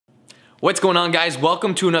What's going on, guys?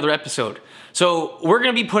 Welcome to another episode. So we're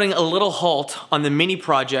gonna be putting a little halt on the mini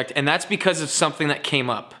project, and that's because of something that came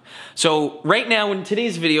up. So right now in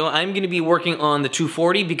today's video, I'm gonna be working on the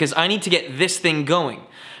 240 because I need to get this thing going.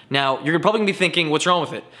 Now, you're probably gonna be thinking, what's wrong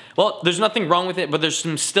with it? Well, there's nothing wrong with it, but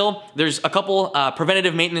there's a couple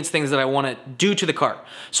preventative maintenance things that I wanna do to the car.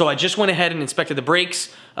 So I just went ahead and inspected the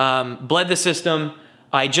brakes, bled the system.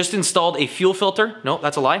 I just installed a fuel filter. No,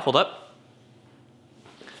 that's a lie, hold up.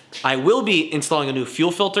 I will be installing a new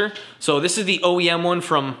fuel filter. So this is the OEM one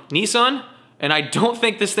from Nissan, and I don't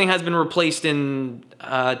think this thing has been replaced in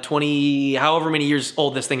 20, however many years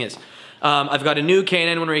old this thing is. I've got a new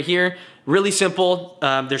K&N one right here. Really simple.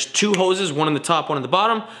 There's two hoses, one on the top, one on the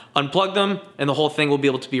bottom. Unplug them, and the whole thing will be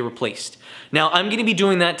able to be replaced. Now, I'm gonna be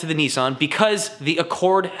doing that to the Nissan because the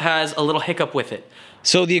Accord has a little hiccup with it.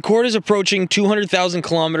 So the Accord is approaching 200,000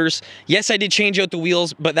 kilometers. Yes, I did change out the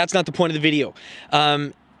wheels, but that's not the point of the video.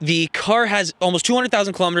 The car has almost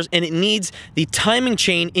 200,000 kilometers and it needs the timing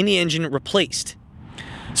chain in the engine replaced.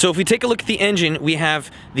 So if we take a look at the engine, we have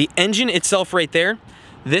the engine itself right there.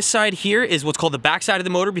 This side here is what's called the back side of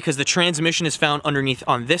the motor because the transmission is found underneath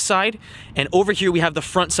on this side. And over here we have the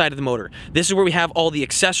front side of the motor. This is where we have all the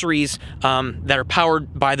accessories that are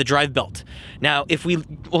powered by the drive belt. Now,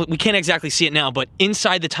 well, we can't exactly see it now, but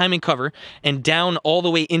inside the timing cover and down all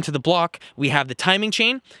the way into the block, we have the timing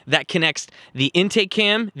chain that connects the intake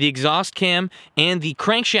cam, the exhaust cam, and the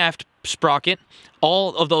crankshaft sprocket,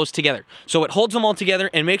 all of those together. So it holds them all together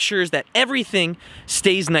and makes sure that everything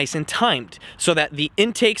stays nice and timed so that the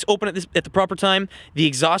intakes open at the proper time, the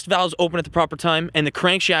exhaust valves open at the proper time, and the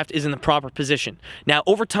crankshaft is in the proper position. Now,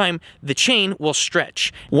 over time, the chain will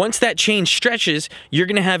stretch. Once that chain stretches, you're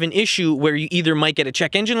gonna have an issue where you either might get a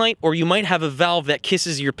check engine light or you might have a valve that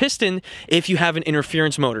kisses your piston if you have an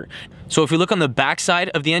interference motor. So if we look on the back side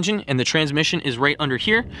of the engine and the transmission is right under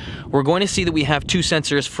here, we're going to see that we have two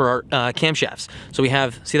sensors for our camshafts. So we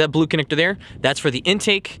have, see that blue connector there? That's for the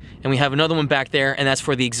intake, and we have another one back there, and that's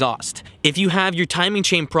for the exhaust. If you have your timing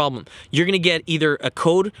chain problem, you're gonna get either a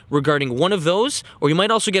code regarding one of those, or you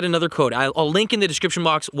might also get another code. I'll link in the description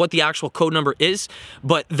box what the actual code number is,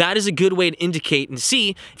 but that is a good way to indicate and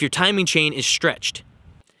see if your timing chain is stretched.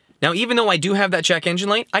 Now, even though I do have that check engine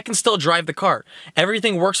light, I can still drive the car.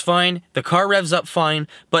 Everything works fine, the car revs up fine,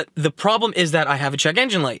 but the problem is that I have a check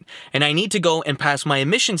engine light, and I need to go and pass my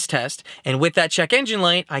emissions test, and with that check engine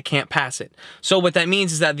light, I can't pass it. So what that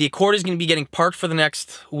means is that the Accord is gonna be getting parked for the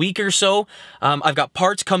next week or so. I've got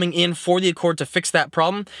parts coming in for the Accord to fix that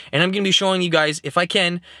problem, and I'm gonna be showing you guys, if I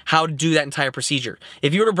can, how to do that entire procedure.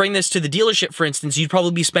 If you were to bring this to the dealership, for instance, you'd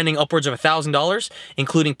probably be spending upwards of $1,000,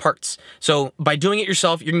 including parts. So by doing it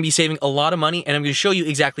yourself, you're gonna be saving a lot of money, and I'm going to show you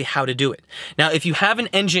exactly how to do it. Now, if you have an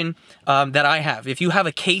engine that I have, if you have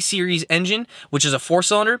a K-series engine, which is a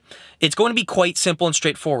 4-cylinder, it's going to be quite simple and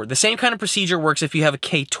straightforward. The same kind of procedure works if you have a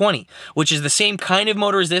K20, which is the same kind of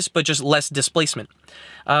motor as this, but just less displacement.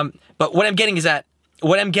 But what I'm getting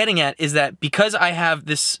at is that because I have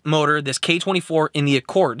this motor, this K24 in the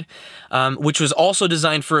Accord, which was also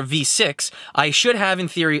designed for a V6, I should have, in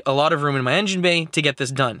theory, a lot of room in my engine bay to get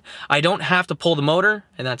this done. I don't have to pull the motor,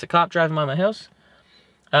 and that's a cop driving by my house.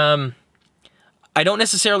 I don't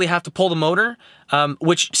necessarily have to pull the motor,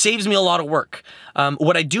 which saves me a lot of work.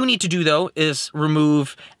 What I do need to do, though, is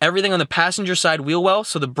remove everything on the passenger side wheel well,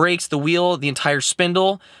 so the brakes, the wheel, the entire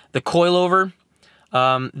spindle, the coilover,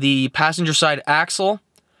 the passenger side axle.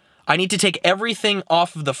 I need to take everything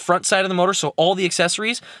off of the front side of the motor, so all the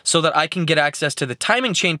accessories, so that I can get access to the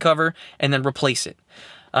timing chain cover and then replace it.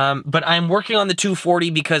 But I'm working on the 240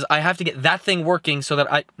 because I have to get that thing working so that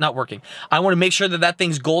I want to make sure that that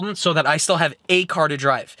thing's golden so that I still have a car to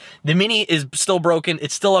drive. The Mini is still broken.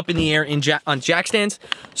 It's still up in the air on jack stands.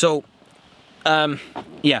 So,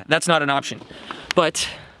 yeah, that's not an option. But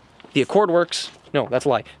the Accord works. No, that's a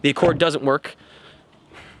lie. The Accord doesn't work.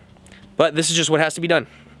 But this is just what has to be done.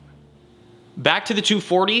 Back to the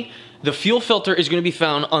 240, the fuel filter is going to be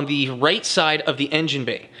found on the right side of the engine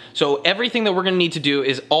bay. So everything that we're going to need to do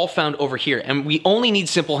is all found over here, and we only need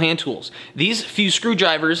simple hand tools. These few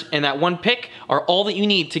screwdrivers and that one pick are all that you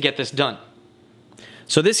need to get this done.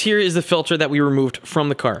 So this here is the filter that we removed from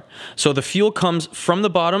the car. So the fuel comes from the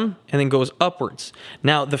bottom and then goes upwards.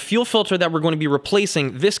 Now, the fuel filter that we're going to be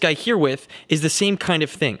replacing this guy here with is the same kind of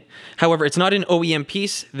thing. However, it's not an OEM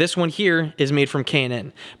piece. This one here is made from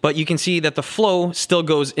K&N. But you can see that the flow still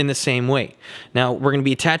goes in the same way. Now, we're going to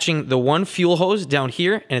be attaching the one fuel hose down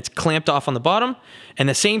here, and it's clamped off on the bottom. And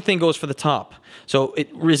the same thing goes for the top. So it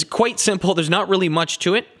is quite simple. There's not really much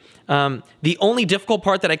to it. The only difficult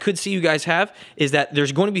part that I could see you guys have is that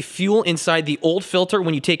there's going to be fuel inside the old filter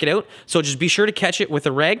when you take it out, so just be sure to catch it with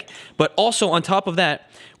a rag. But also on top of that,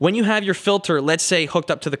 when you have your filter, let's say, hooked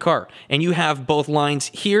up to the car, and you have both lines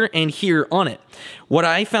here and here on it, what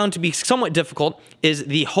I found to be somewhat difficult is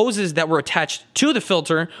the hoses that were attached to the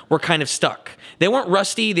filter were kind of stuck. They weren't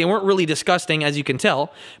rusty, they weren't really disgusting, as you can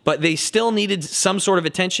tell, but they still needed some sort of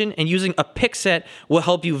attention, and using a pick set will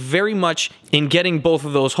help you very much in getting both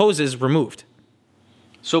of those hoses removed.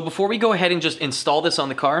 So before we go ahead and just install this on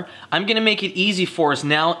the car, I'm gonna make it easy for us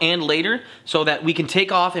now and later so that we can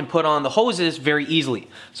take off and put on the hoses very easily.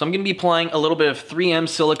 So I'm gonna be applying a little bit of 3M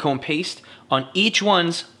silicone paste on each one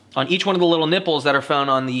of the little nipples that are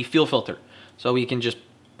found on the fuel filter. So we can just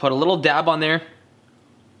put a little dab on there,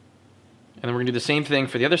 and then we're gonna do the same thing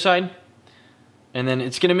for the other side. And then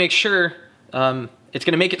it's gonna make sure, it's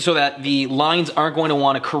gonna make it so that the lines aren't going to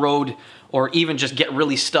wanna corrode or even just get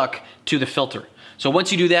really stuck to the filter. So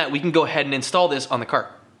once you do that, we can go ahead and install this on the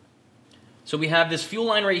car. So we have this fuel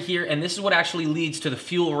line right here, and this is what actually leads to the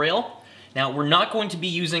fuel rail. Now, we're not going to be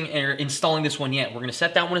using or installing this one yet. We're gonna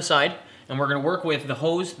set that one aside, and we're gonna work with the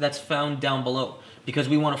hose that's found down below, because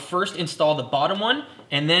we wanna first install the bottom one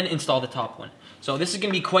and then install the top one. So this is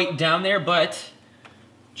gonna be quite down there, but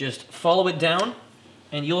just follow it down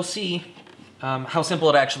and you'll see how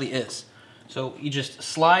simple it actually is. So you just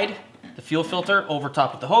slide the fuel filter over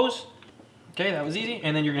top of the hose. Okay, that was easy.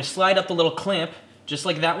 And then you're gonna slide up the little clamp, just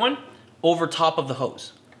like that one, over top of the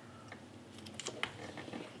hose.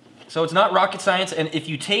 So it's not rocket science, and if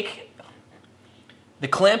you take, the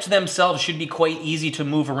clamps themselves should be quite easy to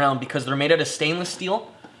move around because they're made out of stainless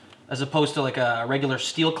steel as opposed to like a regular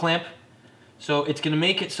steel clamp. So it's gonna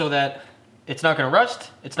make it so that it's not gonna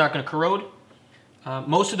rust, it's not gonna corrode.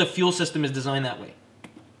 Most of the fuel system is designed that way.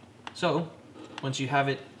 So once you have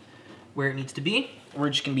it where it needs to be, we're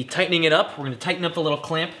just gonna be tightening it up. We're gonna tighten up the little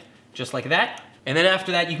clamp just like that. And then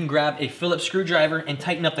after that, you can grab a Phillips screwdriver and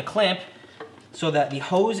tighten up the clamp so that the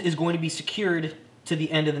hose is going to be secured to the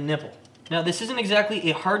end of the nipple. Now, this isn't exactly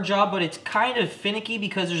a hard job, but it's kind of finicky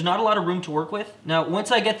because there's not a lot of room to work with. Now, once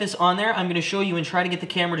I get this on there, I'm gonna show you and try to get the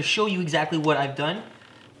camera to show you exactly what I've done.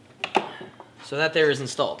 So that there is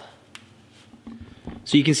installed.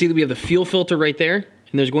 So you can see that we have the fuel filter right there,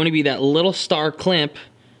 and there's going to be that little star clamp,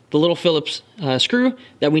 the little Phillips screw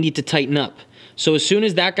that we need to tighten up. So as soon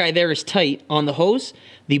as that guy there is tight on the hose,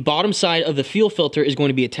 the bottom side of the fuel filter is going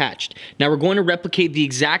to be attached. Now we're going to replicate the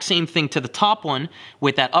exact same thing to the top one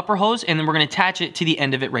with that upper hose, and then we're going to attach it to the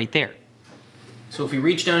end of it right there. So if we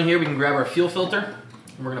reach down here, we can grab our fuel filter,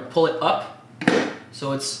 and we're going to pull it up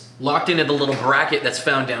so it's locked into the little bracket that's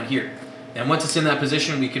found down here. And once it's in that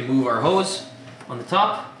position, we can move our hose on the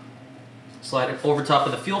top, slide it over top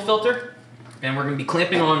of the fuel filter, and we're going to be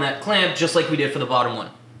clamping on that clamp just like we did for the bottom one.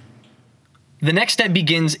 The next step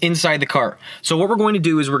begins inside the car. So what we're going to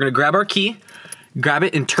do is we're going to grab our key, grab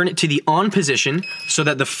it and turn it to the on position so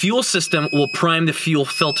that the fuel system will prime the fuel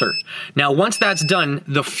filter. Now once that's done,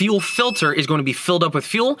 the fuel filter is going to be filled up with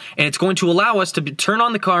fuel, and it's going to allow us to turn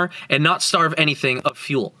on the car and not starve anything of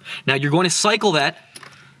fuel. Now you're going to cycle that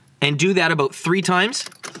and do that about 3 times.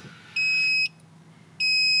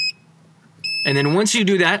 And then once you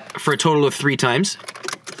do that for a total of 3 times,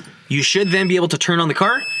 you should then be able to turn on the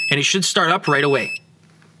car, and it should start up right away.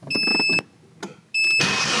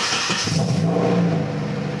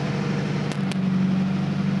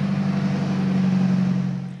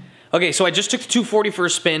 Okay, so I just took the 240 for a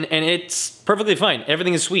spin, and it's perfectly fine.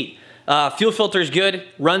 Everything is sweet. Fuel filter is good,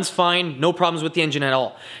 runs fine, no problems with the engine at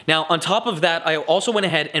all. Now, on top of that, I also went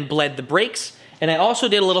ahead and bled the brakes, and I also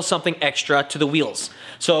did a little something extra to the wheels.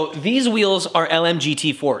 So these wheels are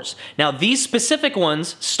LMGT4s. Now these specific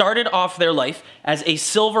ones started off their life as a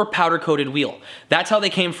silver powder coated wheel. That's how they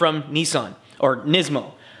came from Nissan, or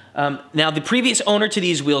Nismo. Now the previous owner to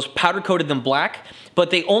these wheels powder coated them black, but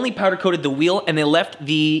they only powder coated the wheel and they left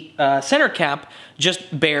the center cap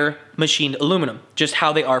just bare machined aluminum, just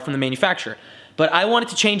how they are from the manufacturer. But I wanted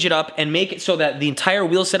to change it up and make it so that the entire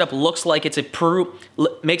wheel setup looks like it's a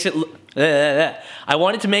I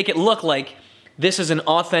wanted to make it look like this is an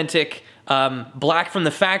authentic black from the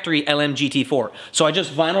factory LMGT4. So I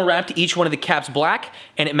just vinyl wrapped each one of the caps black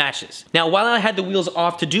and it matches. Now while I had the wheels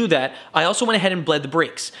off to do that, I also went ahead and bled the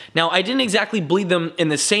brakes. Now I didn't exactly bleed them in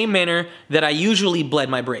the same manner that I usually bled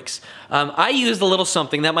my brakes. I used a little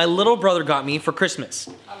something that my little brother got me for Christmas.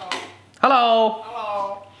 Hello. Hello.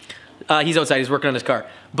 Hello. He's outside, he's working on his car.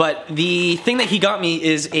 But the thing that he got me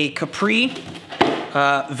is a Capri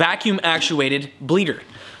vacuum actuated bleeder.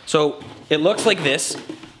 So it looks like this.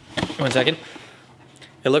 1 second.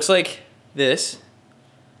 It looks like this.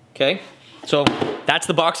 Okay. So That's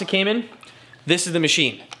the box it came in. This is the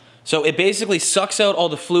machine. So it basically sucks out all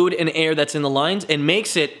the fluid and air that's in the lines and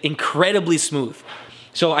makes it incredibly smooth.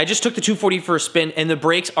 So I just took the 240 for a spin, and the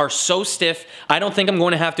brakes are so stiff, I don't think I'm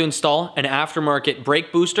going to have to install an aftermarket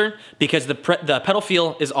brake booster because the pedal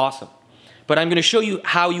feel is awesome. But I'm gonna show you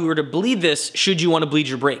how you were to bleed this should you want to bleed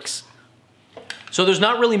your brakes. So there's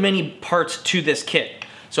not really many parts to this kit.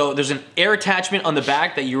 So there's an air attachment on the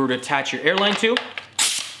back that you were to attach your airline to.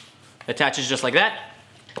 Attaches just like that.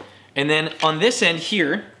 And then on this end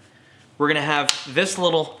here, we're gonna have this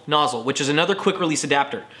little nozzle, which is another quick release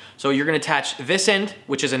adapter. So you're gonna attach this end,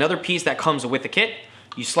 which is another piece that comes with the kit.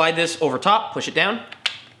 You slide this over top, push it down,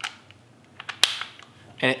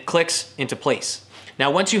 and it clicks into place. Now,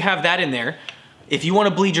 once you have that in there, if you want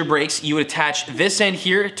to bleed your brakes, you would attach this end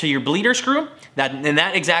here to your bleeder screw. And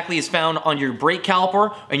that exactly is found on your brake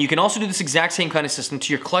caliper. And you can also do this exact same kind of system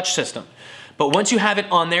to your clutch system. But once you have it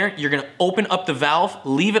on there, you're gonna open up the valve,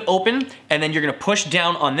 leave it open, and then you're gonna push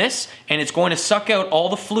down on this, and it's going to suck out all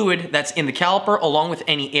the fluid that's in the caliper along with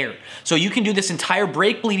any air. So you can do this entire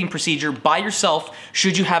brake bleeding procedure by yourself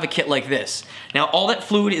should you have a kit like this. Now, all that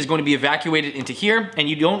fluid is going to be evacuated into here, and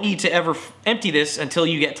you don't need to ever empty this until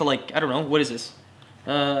you get to, like, I don't know, what is this?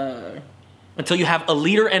 Until you have 1.5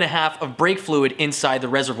 liters of brake fluid inside the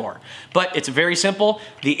reservoir. But it's very simple.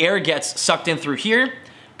 The air gets sucked in through here,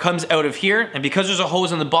 comes out of here, and because there's a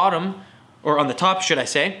hose on the bottom, or on the top, should I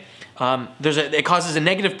say, it causes a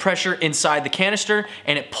negative pressure inside the canister,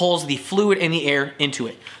 and it pulls the fluid and the air into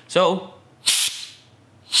it. So,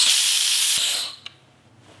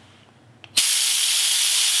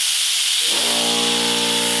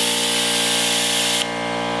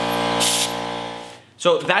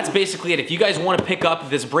 that's basically it. If you guys want to pick up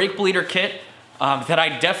this brake bleeder kit that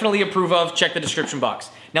I definitely approve of, check the description box.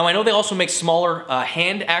 Now, I know they also make smaller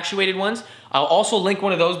hand actuated ones. I'll also link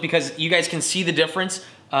one of those because you guys can see the difference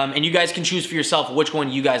and you guys can choose for yourself which one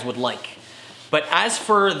you guys would like. But as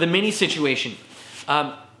for the mini situation,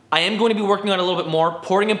 I am going to be working on a little bit more.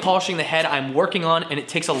 Porting and polishing the head I'm working on, and it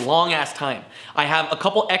takes a long ass time. I have a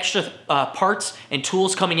couple extra parts and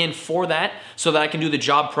tools coming in for that so that I can do the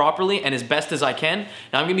job properly and as best as I can.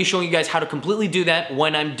 Now I'm gonna be showing you guys how to completely do that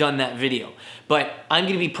when I'm done that video. But I'm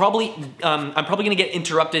gonna be probably gonna get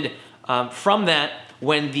interrupted from that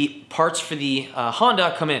when the parts for the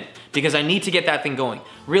Honda come in because I need to get that thing going.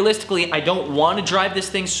 Realistically, I don't wanna drive this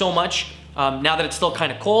thing so much now that it's still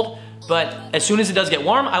kind of cold. But as soon as it does get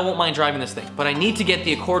warm, I won't mind driving this thing. But I need to get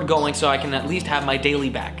the Accord going so I can at least have my daily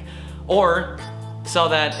back. Or sell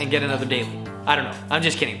that and get another daily. I don't know, I'm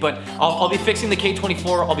just kidding. But I'll be fixing the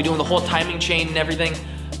K24, I'll be doing the whole timing chain and everything.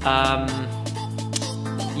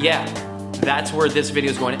 Yeah, that's where this video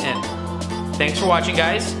is going to end. Thanks for watching,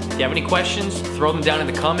 guys. If you have any questions, throw them down in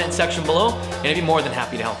the comment section below, and I'd be more than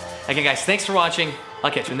happy to help. Again, guys, thanks for watching.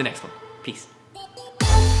 I'll catch you in the next one. Peace.